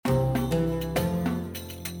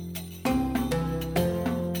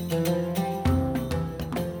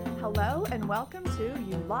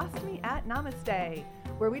Lost Me at Namaste,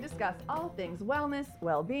 where we discuss all things wellness,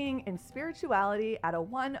 well-being, and spirituality at a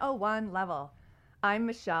 101 level. I'm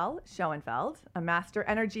Michelle Schoenfeld, a master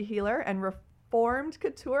energy healer and reformed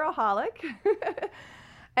coutureaholic.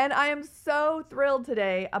 And I am so thrilled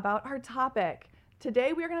today about our topic.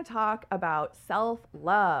 Today we are going to talk about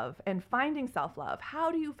self-love and finding self-love. How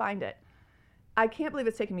do you find it? I can't believe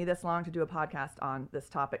it's taken me this long to do a podcast on this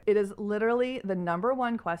topic. It is literally the number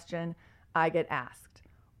one question I get asked.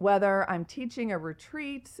 Whether I'm teaching a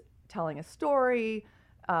retreat, telling a story,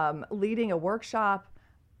 leading a workshop,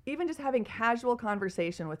 even just having casual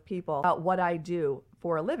conversation with people about what I do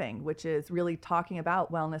for a living, which is really talking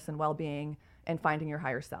about wellness and well-being and finding your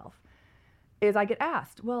higher self, is I get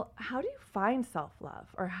asked, well, how do you find self-love?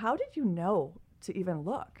 Or how did you know to even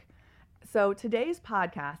look? So today's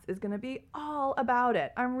podcast is going to be all about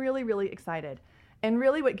it. I'm really, really excited. And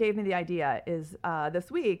really what gave me the idea is this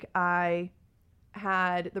week I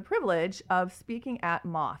had the privilege of speaking at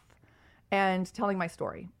Moth and telling my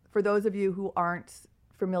story. For those of you who aren't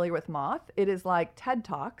familiar with Moth, it is like TED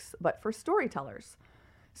Talks, but for storytellers.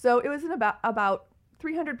 So it was about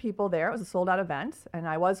 300 people there. It was a sold out event. And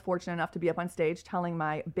I was fortunate enough to be up on stage telling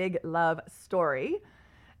my big love story.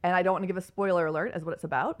 And I don't want to give a spoiler alert as what it's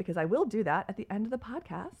about, because I will do that at the end of the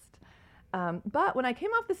podcast. But when I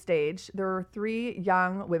came off the stage, there were 3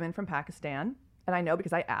 young women from Pakistan. And I know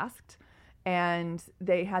because I asked. And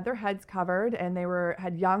they had their heads covered and they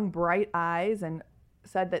had young, bright eyes and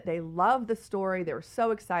said that they loved the story. They were so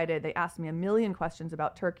excited. They asked me a million questions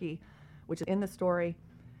about Turkey, which is in the story.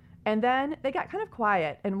 And then they got kind of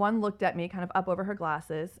quiet. And one looked at me kind of up over her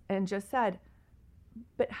glasses and just said,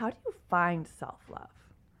 but how do you find self-love?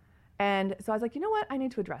 And so I was like, you know what? I need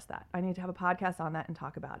to address that. I need to have a podcast on that and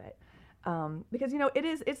talk about it. Because,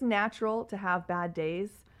 it's natural to have bad days.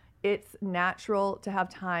 It's natural to have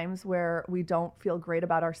times where we don't feel great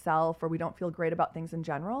about ourselves or we don't feel great about things in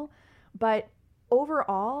general. But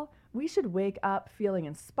overall, we should wake up feeling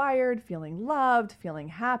inspired, feeling loved, feeling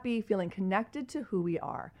happy, feeling connected to who we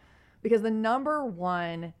are. Because our number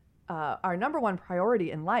one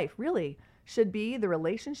priority in life really should be the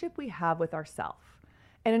relationship we have with ourselves.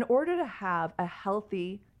 And in order to have a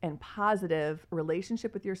healthy and positive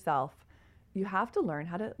relationship with yourself, you have to learn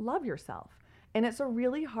how to love yourself. And it's a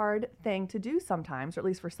really hard thing to do sometimes, or at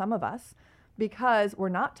least for some of us, because we're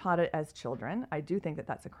not taught it as children. I do think that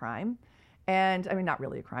that's a crime. And I mean, not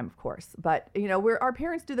really a crime, of course, but our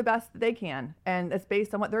parents do the best that they can, and it's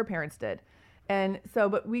based on what their parents did. And so,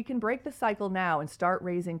 but we can break the cycle now and start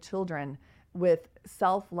raising children with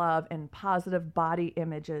self-love and positive body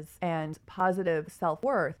images and positive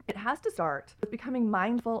self-worth. It has to start with becoming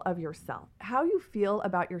mindful of yourself, how you feel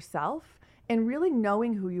about yourself, and really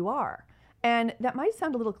knowing who you are. And that might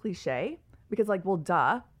sound a little cliche because well,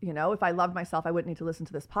 duh, if I loved myself, I wouldn't need to listen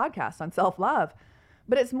to this podcast on self-love.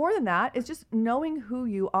 But it's more than that. It's just knowing who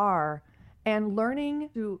you are and learning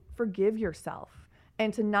to forgive yourself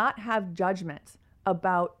and to not have judgment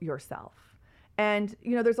about yourself. And,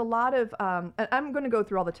 there's a lot of, and I'm going to go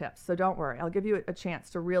through all the tips, so don't worry. I'll give you a chance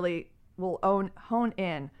to really, hone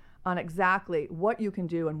in on exactly what you can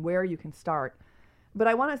do and where you can start. But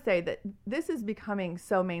I want to say that this is becoming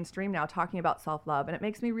so mainstream now, talking about self-love, and it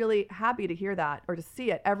makes me really happy to hear that or to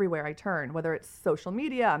see it everywhere I turn, whether it's social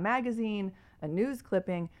media, a magazine, a news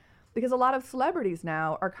clipping, because a lot of celebrities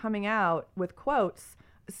now are coming out with quotes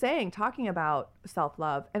talking about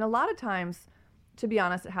self-love. And a lot of times, to be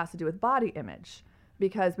honest, it has to do with body image,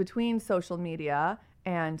 because between social media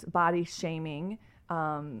and body shaming,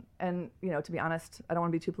 and, to be honest, I don't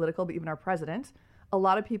want to be too political, but even our president, a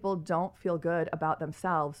lot of people don't feel good about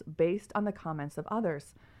themselves based on the comments of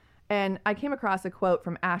others. And I came across a quote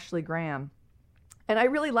from Ashley Graham, and I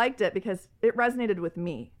really liked it because it resonated with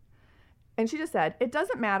me. And she just said, it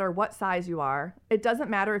doesn't matter what size you are. It doesn't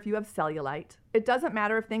matter if you have cellulite. It doesn't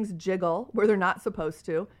matter if things jiggle where they're not supposed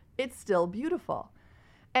to. It's still beautiful.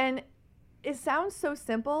 And it sounds so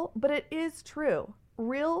simple, but it is true.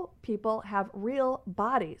 Real people have real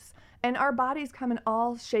bodies, and our bodies come in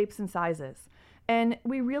all shapes and sizes. And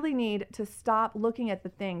we really need to stop looking at the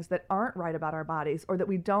things that aren't right about our bodies or that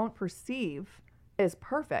we don't perceive as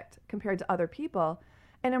perfect compared to other people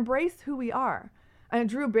and embrace who we are. And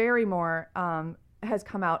Drew Barrymore has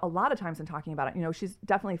come out a lot of times in talking about it. She's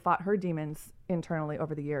definitely fought her demons internally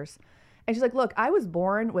over the years. And she's like, look, I was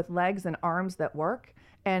born with legs and arms that work,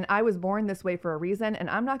 and I was born this way for a reason, and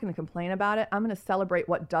I'm not going to complain about it. I'm going to celebrate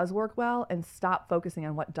what does work well and stop focusing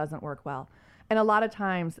on what doesn't work well. And a lot of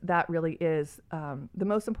times that really is the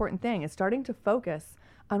most important thing, is starting to focus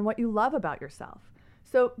on what you love about yourself.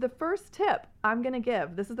 So the first tip I'm going to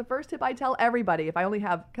give, this is the first tip I tell everybody if I only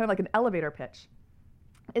have kind of like an elevator pitch.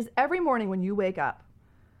 is every morning when you wake up,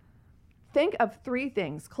 think of 3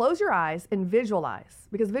 things. Close your eyes and visualize,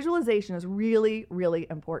 because visualization is really, really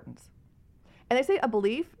important. And they say a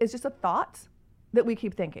belief is just a thought that we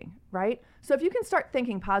keep thinking, right? So if you can start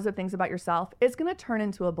thinking positive things about yourself, it's going to turn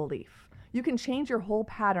into a belief. You can change your whole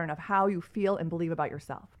pattern of how you feel and believe about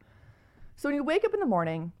yourself. So when you wake up in the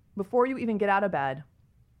morning, before you even get out of bed,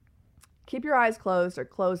 keep your eyes closed or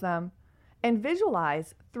close them and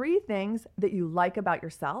visualize 3 things that you like about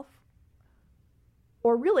yourself,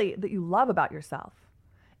 or really that you love about yourself.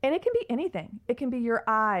 And it can be anything. It can be your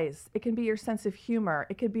eyes. It can be your sense of humor.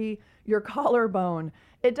 It could be your collarbone.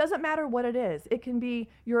 It doesn't matter what it is. It can be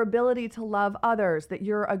your ability to love others, that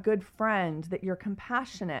you're a good friend, that you're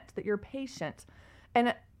compassionate, that you're patient.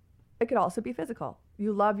 And it could also be physical.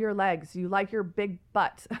 You love your legs. You like your big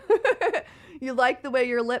butt. You like the way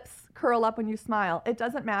your lips curl up when you smile. It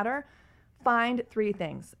doesn't matter. Find 3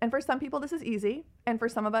 things. And for some people, this is easy. And for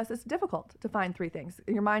some of us, it's difficult to find 3 things.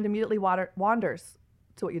 Your mind immediately wanders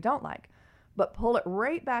to what you don't like, but pull it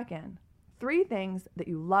right back in. 3 things that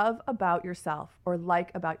you love about yourself or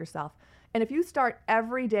like about yourself. And if you start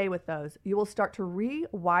every day with those, you will start to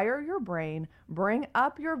rewire your brain, bring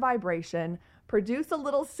up your vibration, produce a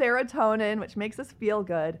little serotonin, which makes us feel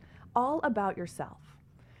good, all about yourself.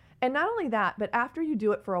 And not only that, but after you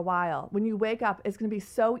do it for a while, when you wake up, it's going to be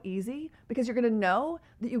so easy because you're going to know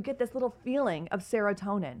that you get this little feeling of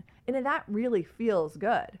serotonin, and that really feels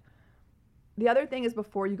good. The other thing is,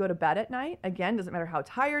 before you go to bed at night, again, doesn't matter how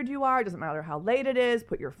tired you are, doesn't matter how late it is,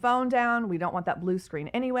 put your phone down. We don't want that blue screen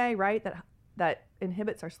anyway, right? That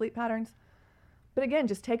inhibits our sleep patterns. But again,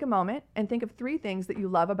 just take a moment and think of 3 things that you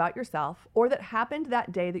love about yourself or that happened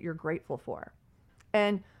that day that you're grateful for.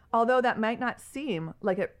 And although that might not seem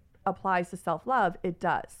like it applies to self-love, it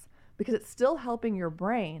does, because it's still helping your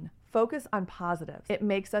brain focus on positives. It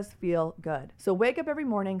makes us feel good. So wake up every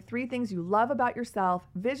morning, 3 things you love about yourself,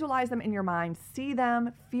 visualize them in your mind, see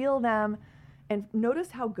them, feel them, and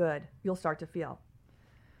notice how good you'll start to feel.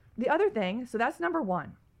 The other thing, so that's number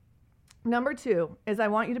 1. Number 2 is I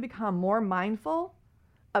want you to become more mindful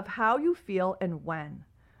of how you feel and when.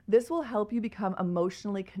 This will help you become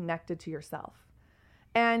emotionally connected to yourself.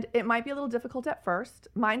 And it might be a little difficult at first.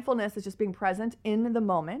 Mindfulness is just being present in the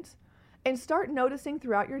moment. And start noticing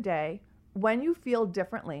throughout your day when you feel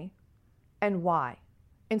differently and why.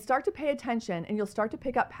 And start to pay attention, and you'll start to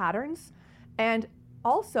pick up patterns and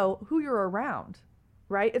also who you're around,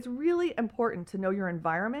 right? It's really important to know your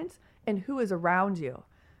environment and who is around you.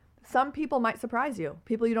 Some people might surprise you,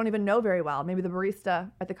 people you don't even know very well. Maybe the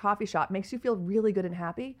barista at the coffee shop makes you feel really good and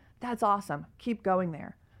happy. That's awesome. Keep going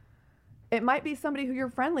there. It might be somebody who you're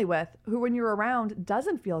friendly with, who when you're around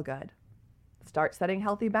doesn't feel good. Start setting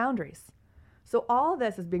healthy boundaries. So all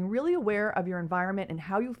this is being really aware of your environment and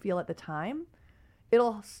how you feel at the time.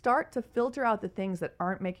 It'll start to filter out the things that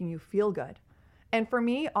aren't making you feel good. And for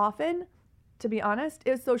me, often, to be honest,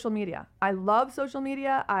 is social media. I love social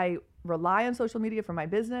media. I rely on social media for my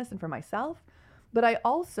business and for myself. But I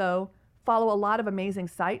also follow a lot of amazing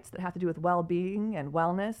sites that have to do with well-being and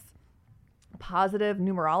wellness, positive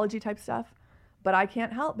numerology type stuff. But I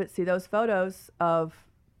can't help but see those photos of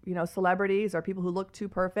celebrities or people who look too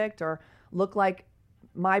perfect or look like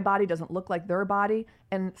my body doesn't look like their body.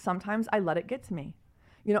 And sometimes I let it get to me.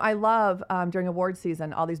 I love during award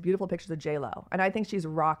season, all these beautiful pictures of J-Lo. And I think she's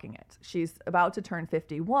rocking it. She's about to turn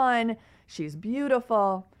 51. She's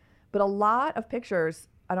beautiful. But a lot of pictures,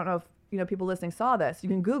 I don't know if people listening saw this. You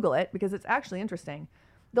can Google it because it's actually interesting.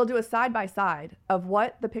 They'll do a side-by-side of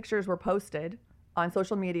what the pictures were posted on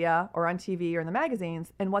social media or on TV or in the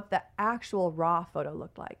magazines and what the actual raw photo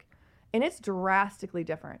looked like. And it's drastically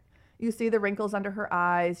different. You see the wrinkles under her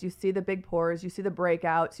eyes, you see the big pores, you see the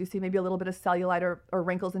breakouts, you see maybe a little bit of cellulite or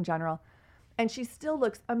wrinkles in general. And she still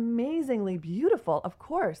looks amazingly beautiful, of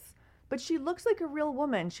course, but she looks like a real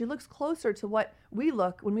woman. She looks closer to what we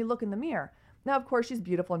look when we look in the mirror. Now, of course, she's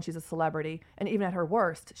beautiful and she's a celebrity, and even at her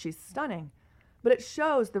worst, she's stunning. But it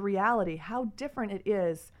shows the reality, how different it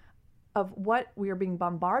is of what we are being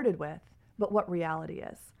bombarded with, but what reality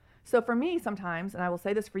is. So for me sometimes, and I will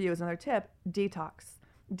say this for you as another tip, detox.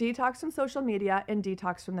 Detox from social media and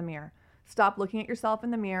detox from the mirror. Stop looking at yourself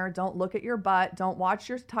in the mirror. Don't look at your butt. Don't watch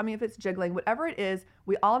your tummy if it's jiggling. Whatever it is,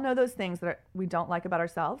 we all know those things that we don't like about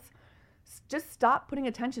ourselves. Just stop putting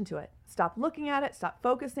attention to it. Stop looking at it. Stop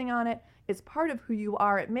focusing on it. It's part of who you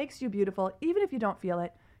are. It makes you beautiful, even if you don't feel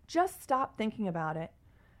it. Just stop thinking about it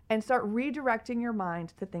and start redirecting your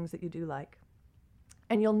mind to things that you do like.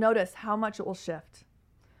 And you'll notice how much it will shift.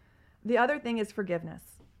 The other thing is forgiveness.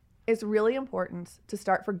 It's really important to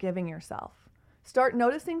start forgiving yourself. Start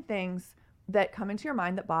noticing things that come into your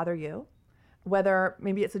mind that bother you. whether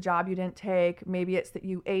maybe it's a job you didn't take, maybe it's that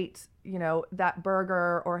you ate, that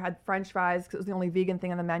burger or had French fries because it was the only vegan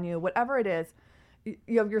thing on the menu, whatever it is,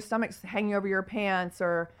 you have your stomach's hanging over your pants,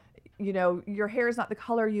 or, your hair is not the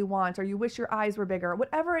color you want, or you wish your eyes were bigger,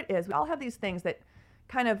 whatever it is. We all have these things that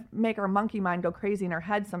kind of make our monkey mind go crazy in our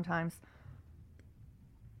head sometimes.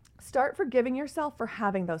 Start forgiving yourself for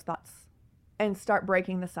having those thoughts and start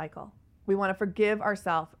breaking the cycle. We want to forgive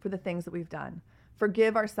ourselves for the things that we've done.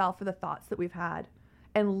 Forgive ourselves for the thoughts that we've had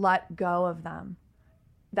and let go of them.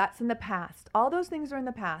 That's in the past. All those things are in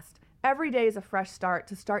the past. Every day is a fresh start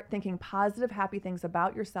to start thinking positive, happy things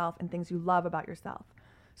about yourself and things you love about yourself.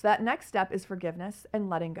 So that next step is forgiveness and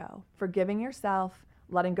letting go. Forgiving yourself,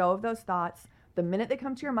 letting go of those thoughts. The minute they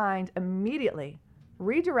come to your mind, immediately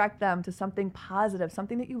redirect them to something positive,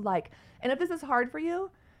 something that you like. And if this is hard for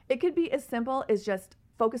you, it could be as simple as just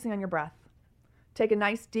focusing on your breath. Take a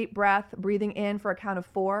nice deep breath, breathing in for a count of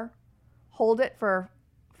 4. Hold it for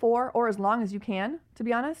 4 or as long as you can, to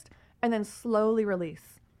be honest, and then slowly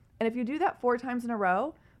release. And if you do that 4 times in a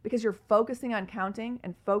row, because you're focusing on counting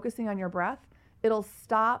and focusing on your breath, it'll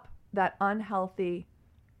stop that unhealthy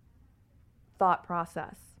thought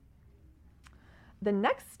process. The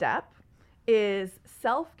next step is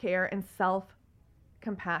self-care and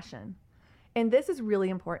self-compassion. And this is really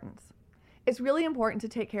important. It's really important to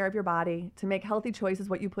take care of your body, to make healthy choices,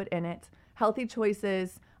 what you put in it, healthy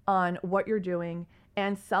choices on what you're doing,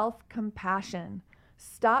 and self-compassion.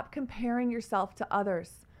 Stop comparing yourself to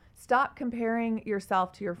others. Stop comparing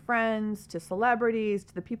yourself to your friends, to celebrities,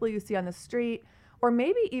 to the people you see on the street, or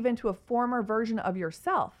maybe even to a former version of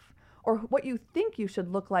yourself, or what you think you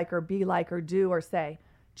should look like or be like or do or say.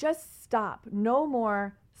 Just stop. No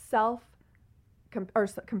more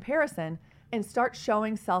comparison, and start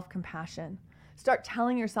showing self-compassion. Start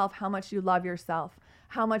telling yourself how much you love yourself,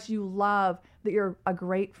 how much you love that you're a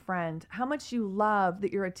great friend, how much you love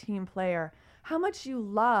that you're a team player, how much you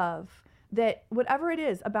love that whatever it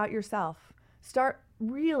is about yourself, start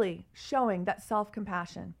really showing that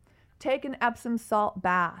self-compassion. Take an Epsom salt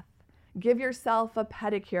bath. Give yourself a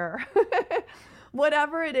pedicure.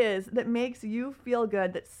 Whatever it is that makes you feel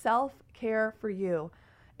good, that's self-care for you.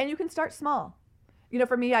 And you can start small.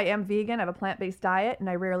 For me, I am vegan. I have a plant-based diet and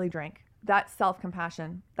I rarely drink. That's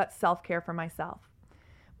self-compassion. That's self-care for myself.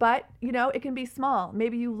 But, it can be small.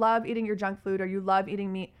 Maybe you love eating your junk food or you love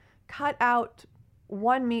eating meat. Cut out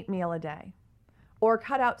 1 meat meal a day, or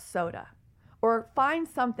cut out soda, or find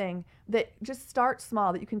something that just starts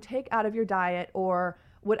small that you can take out of your diet or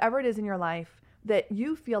whatever it is in your life that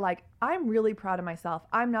you feel like, I'm really proud of myself.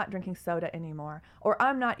 I'm not drinking soda anymore, or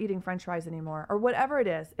I'm not eating French fries anymore, or whatever it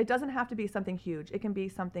is. It doesn't have to be something huge. It can be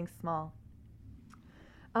something small.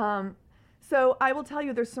 So I will tell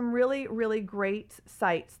you, there's some really, really great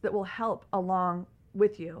sites that will help along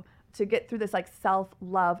with you to get through this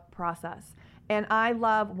self-love process. And I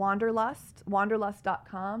love Wanderlust.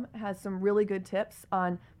 Wanderlust.com has some really good tips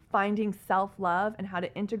on finding self-love and how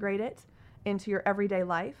to integrate it into your everyday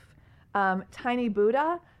life. Tiny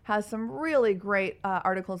Buddha has some really great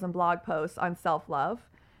articles and blog posts on self-love.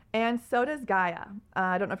 And so does Gaia.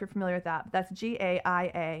 I don't know if you're familiar with that, but that's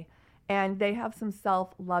Gaia. And they have some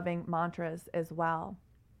self-loving mantras as well.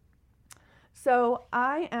 So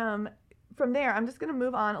from there, I'm just going to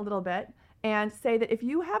move on a little bit and say that if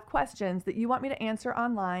you have questions that you want me to answer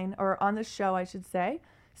online, or on the show, I should say,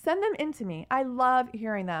 send them in to me. I love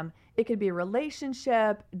hearing them. It could be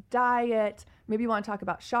relationship, diet, maybe you want to talk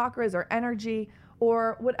about chakras or energy,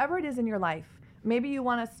 or whatever it is in your life. Maybe you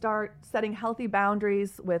want to start setting healthy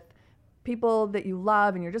boundaries with people that you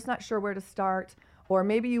love and you're just not sure where to start. Or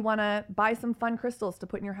maybe you want to buy some fun crystals to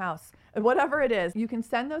put in your house. And whatever it is, you can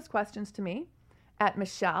send those questions to me at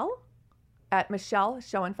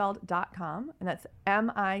michelleschoenfeld.com. And that's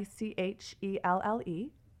Michelle.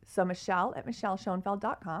 So Michelle at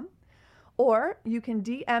michelleschoenfeld.com. Or you can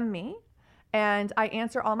DM me, and I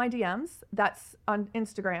answer all my DMs. That's on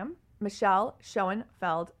Instagram, Michelle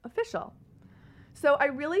Schoenfeld Official. So I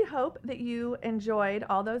really hope that you enjoyed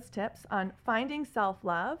all those tips on finding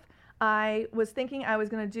self-love. I was thinking I was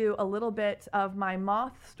going to do a little bit of my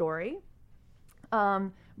moth story,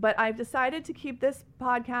 but I've decided to keep this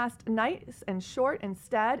podcast nice and short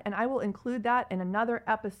instead, and I will include that in another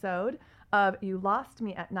episode of You Lost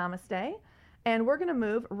Me at Namaste. And we're going to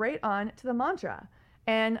move right on to the mantra.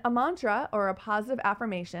 And a mantra, or a positive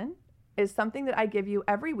affirmation, is something that I give you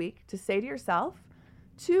every week to say to yourself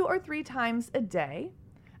 2 or 3 times a day.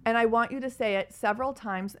 And I want you to say it several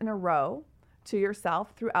times in a row to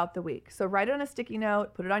yourself throughout the week. So write it on a sticky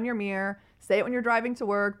note, put it on your mirror, say it when you're driving to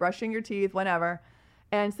work, brushing your teeth, whenever.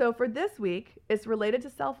 And so for this week, it's related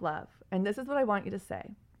to self-love. And this is what I want you to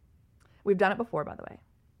say. We've done it before, by the way.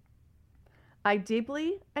 I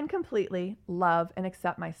deeply and completely love and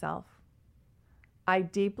accept myself. I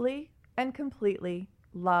deeply and completely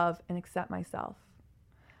love and accept myself.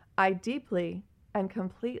 I deeply and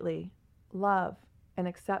completely love and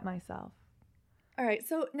accept myself. All right,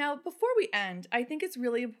 so now before we end, I think it's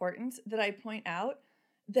really important that I point out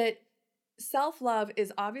that self-love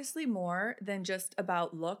is obviously more than just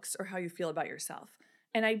about looks or how you feel about yourself.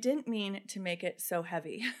 And I didn't mean to make it so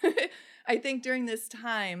heavy. I think during this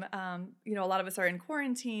time, a lot of us are in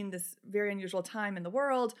quarantine, this very unusual time in the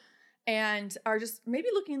world, and are just maybe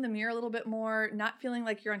looking in the mirror a little bit more, not feeling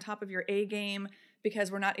like you're on top of your A game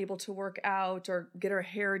because we're not able to work out or get our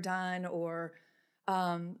hair done, or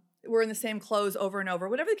we're in the same clothes over and over,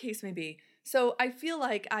 whatever the case may be. So I feel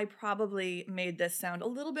like I probably made this sound a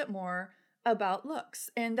little bit more about looks,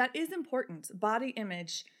 and that is important. Body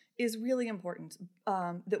image is really important,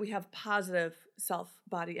 that we have positive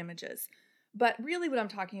self-body images. But really what I'm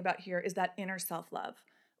talking about here is that inner self-love,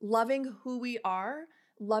 loving who we are,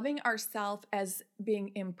 loving ourselves as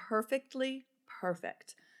being imperfectly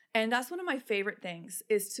perfect. And that's one of my favorite things,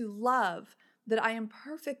 is to love that I am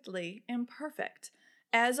perfectly imperfect,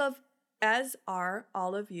 as are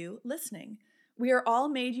all of you listening. We are all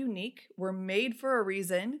made unique. We're made for a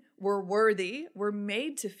reason. We're worthy. We're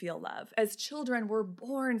made to feel love. As children, we're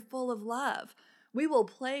born full of love. We will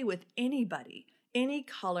play with anybody, any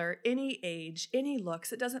color, any age, any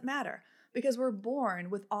looks. It doesn't matter, because we're born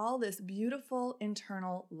with all this beautiful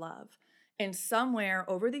internal love. And somewhere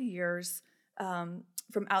over the years,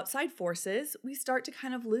 from outside forces, we start to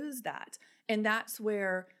kind of lose that. And that's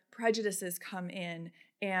where prejudices come in,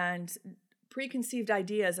 and preconceived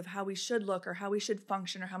ideas of how we should look or how we should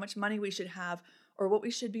function or how much money we should have or what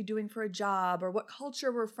we should be doing for a job or what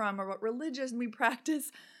culture we're from or what religion we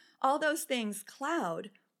practice. All those things cloud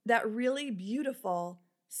that really beautiful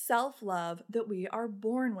self-love that we are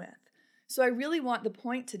born with. So I really want the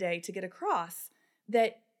point today to get across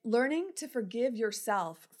that learning to forgive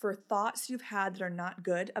yourself for thoughts you've had that are not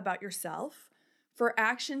good about yourself, for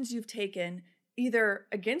actions you've taken either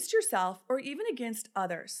against yourself or even against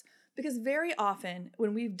others. Because very often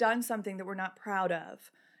when we've done something that we're not proud of,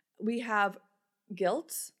 we have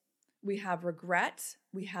guilt, we have regret,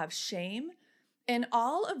 we have shame, and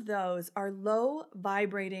all of those are low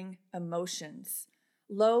vibrating emotions,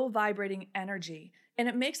 low vibrating energy, and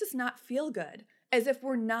it makes us not feel good, as if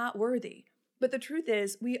we're not worthy. But the truth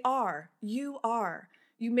is, we are. You are.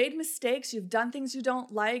 You made mistakes, you've done things you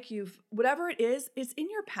don't like, whatever it is, it's in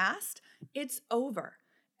your past, it's over.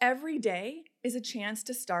 Every day is a chance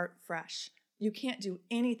to start fresh. You can't do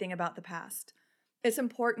anything about the past. It's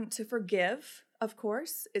important to forgive, of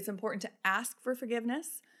course. It's important to ask for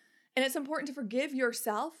forgiveness. And it's important to forgive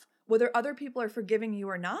yourself, whether other people are forgiving you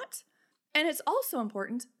or not. And it's also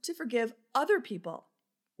important to forgive other people,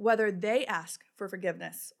 whether they ask for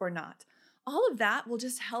forgiveness or not. All of that will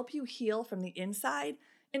just help you heal from the inside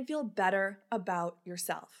and feel better about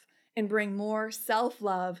yourself and bring more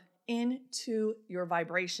self-love into your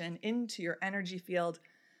vibration, into your energy field.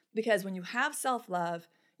 Because when you have self-love,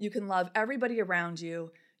 you can love everybody around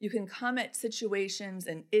you. You can come at situations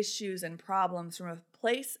and issues and problems from a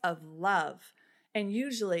place of love. And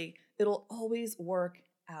usually it'll always work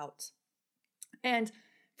out. And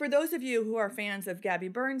for those of you who are fans of Gabby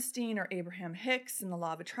Bernstein or Abraham Hicks and the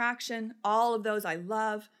Law of Attraction, all of those I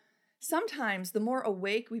love. Sometimes the more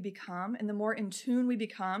awake we become and the more in tune we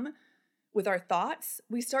become with our thoughts,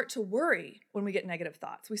 we start to worry when we get negative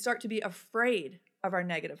thoughts. We start to be afraid of our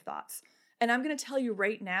negative thoughts. And I'm going to tell you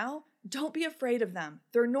right now, don't be afraid of them.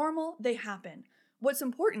 They're normal, they happen. What's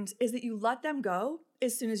important is that you let them go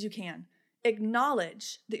as soon as you can.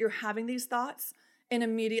 Acknowledge that you're having these thoughts and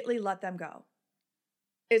immediately let them go.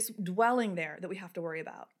 It's dwelling there that we have to worry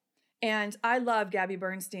about. And I love Gabby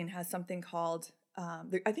Bernstein has something called,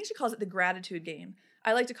 I think she calls it the gratitude game.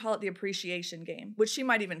 I like to call it the appreciation game, which she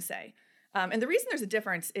might even say. And the reason there's a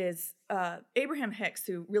difference is Abraham Hicks,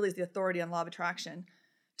 who really is the authority on law of attraction,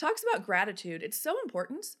 talks about gratitude. It's so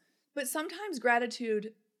important, but sometimes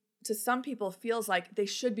gratitude to some people feels like they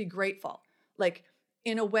should be grateful, like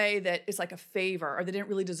in a way that is like a favor or they didn't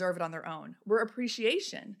really deserve it on their own. Where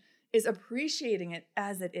appreciation is appreciating it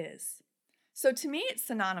as it is. So to me, it's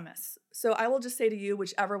synonymous. So I will just say to you,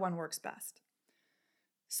 whichever one works best.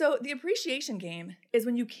 So the appreciation game is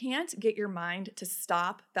when you can't get your mind to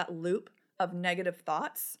stop that loop of negative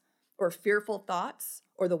thoughts or fearful thoughts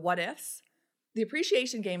or the what ifs. The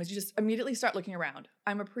appreciation game is you just immediately start looking around.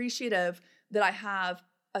 I'm appreciative that I have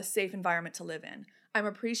a safe environment to live in. I'm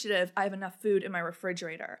appreciative I have enough food in my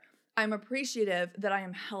refrigerator. I'm appreciative that I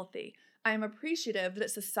am healthy. I am appreciative that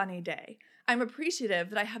it's a sunny day. I'm appreciative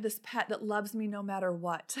that I have this pet that loves me no matter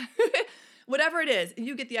what. Whatever it is,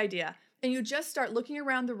 you get the idea. And you just start looking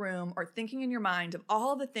around the room or thinking in your mind of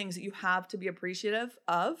all the things that you have to be appreciative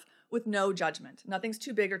of with no judgment. Nothing's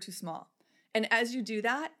too big or too small. And as you do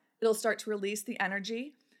that, it'll start to release the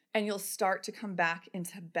energy and you'll start to come back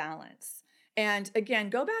into balance. And again,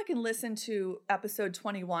 go back and listen to episode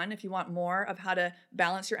 21 if you want more of how to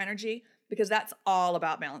balance your energy, because that's all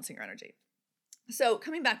about balancing your energy. So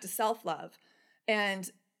coming back to self-love,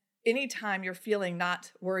 and anytime you're feeling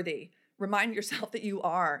not worthy, remind yourself that you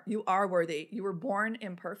are worthy. You were born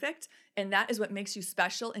imperfect, and that is what makes you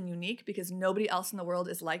special and unique, because nobody else in the world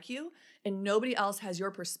is like you, and nobody else has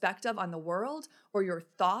your perspective on the world or your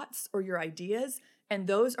thoughts or your ideas, and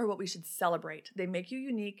those are what we should celebrate. They make you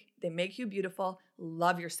unique. They make you beautiful.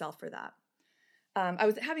 Love yourself for that. I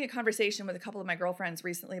was having a conversation with a couple of my girlfriends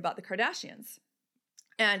recently about the Kardashians.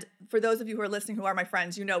 And for those of you who are listening who are my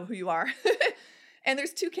friends, you know who you are. And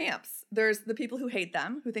there's two camps. There's the people who hate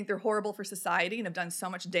them, who think they're horrible for society and have done so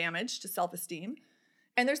much damage to self-esteem.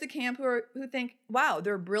 And there's the camp who think, wow,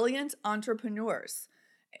 they're brilliant entrepreneurs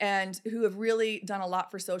and who have really done a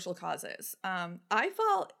lot for social causes. I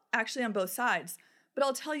fall actually on both sides, but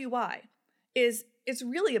I'll tell you why. It's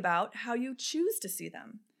really about how you choose to see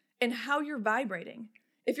them and how you're vibrating.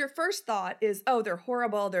 If your first thought is, oh, they're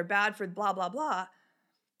horrible, they're bad for blah, blah, blah,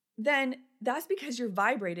 then that's because you're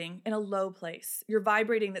vibrating in a low place. You're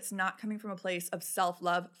vibrating that's not coming from a place of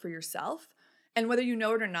self-love for yourself. And whether you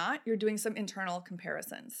know it or not, you're doing some internal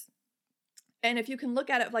comparisons. And if you can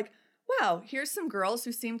look at it like, wow, here's some girls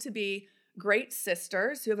who seem to be great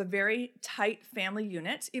sisters, who have a very tight family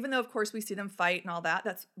unit, even though, of course, we see them fight and all that.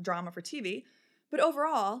 That's drama for TV. But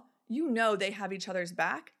overall, you know they have each other's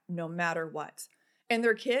back no matter what. And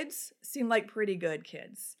their kids seem like pretty good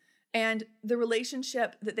kids. And the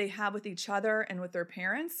relationship that they have with each other and with their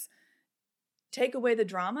parents, take away the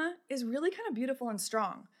drama, is really kind of beautiful and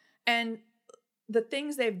strong. And the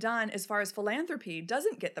things they've done as far as philanthropy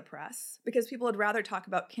doesn't get the press, because people would rather talk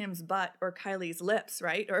about Kim's butt or Kylie's lips,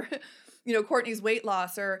 right? Or, Kourtney's weight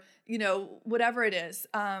loss, or, whatever it is,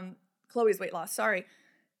 Khloe's weight loss, sorry.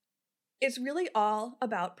 It's really all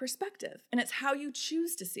about perspective, and it's how you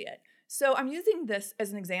choose to see it. So I'm using this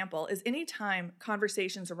as an example, is anytime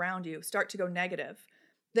conversations around you start to go negative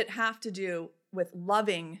that have to do with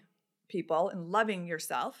loving people and loving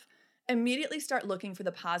yourself, immediately start looking for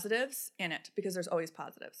the positives in it, because there's always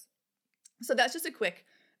positives. So that's just a quick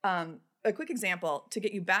example to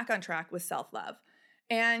get you back on track with self-love.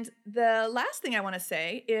 And the last thing I want to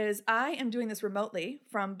say is I am doing this remotely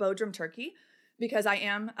from Bodrum, Turkey, because I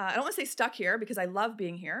am, I don't want to say stuck here because I love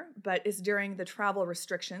being here, but it's during the travel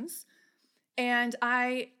restrictions. And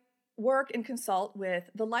I work and consult with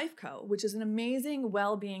The Life Co., which is an amazing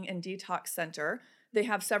well-being and detox center. They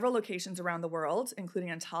have several locations around the world, including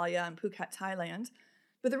Antalya and Phuket, Thailand.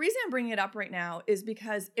 But the reason I'm bringing it up right now is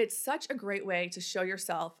because it's such a great way to show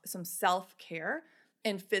yourself some self-care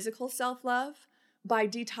and physical self-love by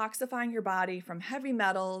detoxifying your body from heavy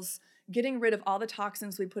metals, getting rid of all the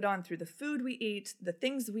toxins we put on through the food we eat, the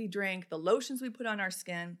things we drink, the lotions we put on our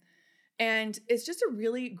skin. And it's just a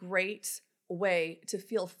really great way to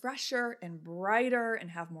feel fresher and brighter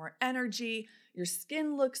and have more energy. Your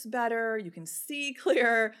skin looks better, you can see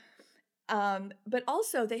clearer. But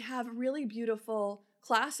also they have really beautiful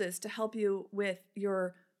classes to help you with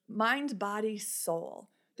your mind, body, soul.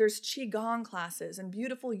 There's Qigong classes and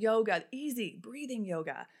beautiful yoga, easy breathing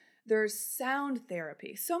yoga. There's sound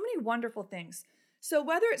therapy, so many wonderful things. So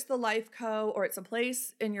whether it's the Life Co. or it's a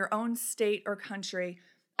place in your own state or country,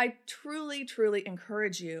 I truly, truly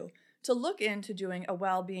encourage you to look into doing a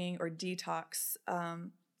well-being or detox,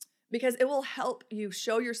 because it will help you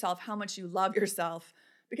show yourself how much you love yourself,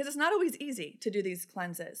 because it's not always easy to do these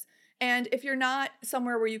cleanses. And if you're not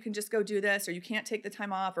somewhere where you can just go do this, or you can't take the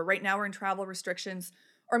time off, or right now we're in travel restrictions,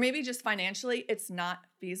 or maybe just financially it's not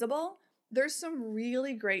feasible, there's some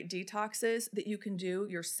really great detoxes that you can do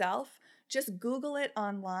yourself. Just Google it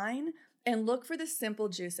online and look for the simple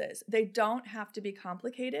juices. They don't have to be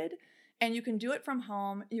complicated. And you can do it from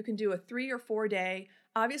home. You can do a 3 or 4 day.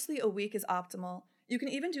 Obviously, a week is optimal. You can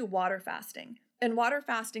even do water fasting. And water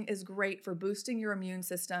fasting is great for boosting your immune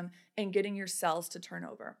system and getting your cells to turn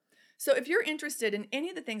over. So if you're interested in any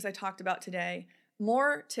of the things I talked about today,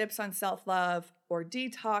 more tips on self-love or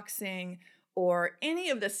detoxing or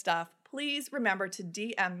any of this stuff, please remember to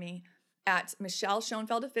DM me at Michelle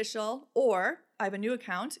Schoenfeld Official, or I have a new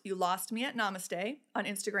account, You Lost Me at Namaste on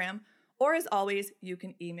Instagram, or as always, you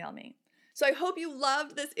can email me. So I hope you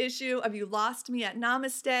loved this issue of You Lost Me at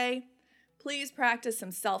Namaste. Please practice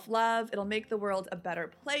some self-love. It'll make the world a better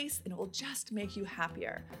place, and it will just make you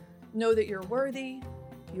happier. Know that you're worthy,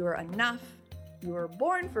 you are enough, you were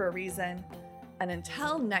born for a reason, and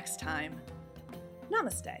until next time,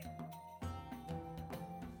 namaste.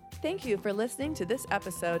 Thank you for listening to this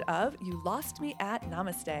episode of You Lost Me at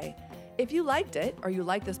Namaste. If you liked it or you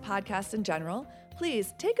like this podcast in general,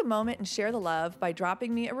 please take a moment and share the love by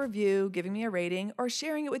dropping me a review, giving me a rating, or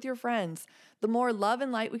sharing it with your friends. The more love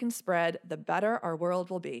and light we can spread, the better our world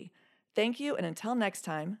will be. Thank you, and until next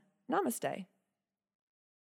time, namaste.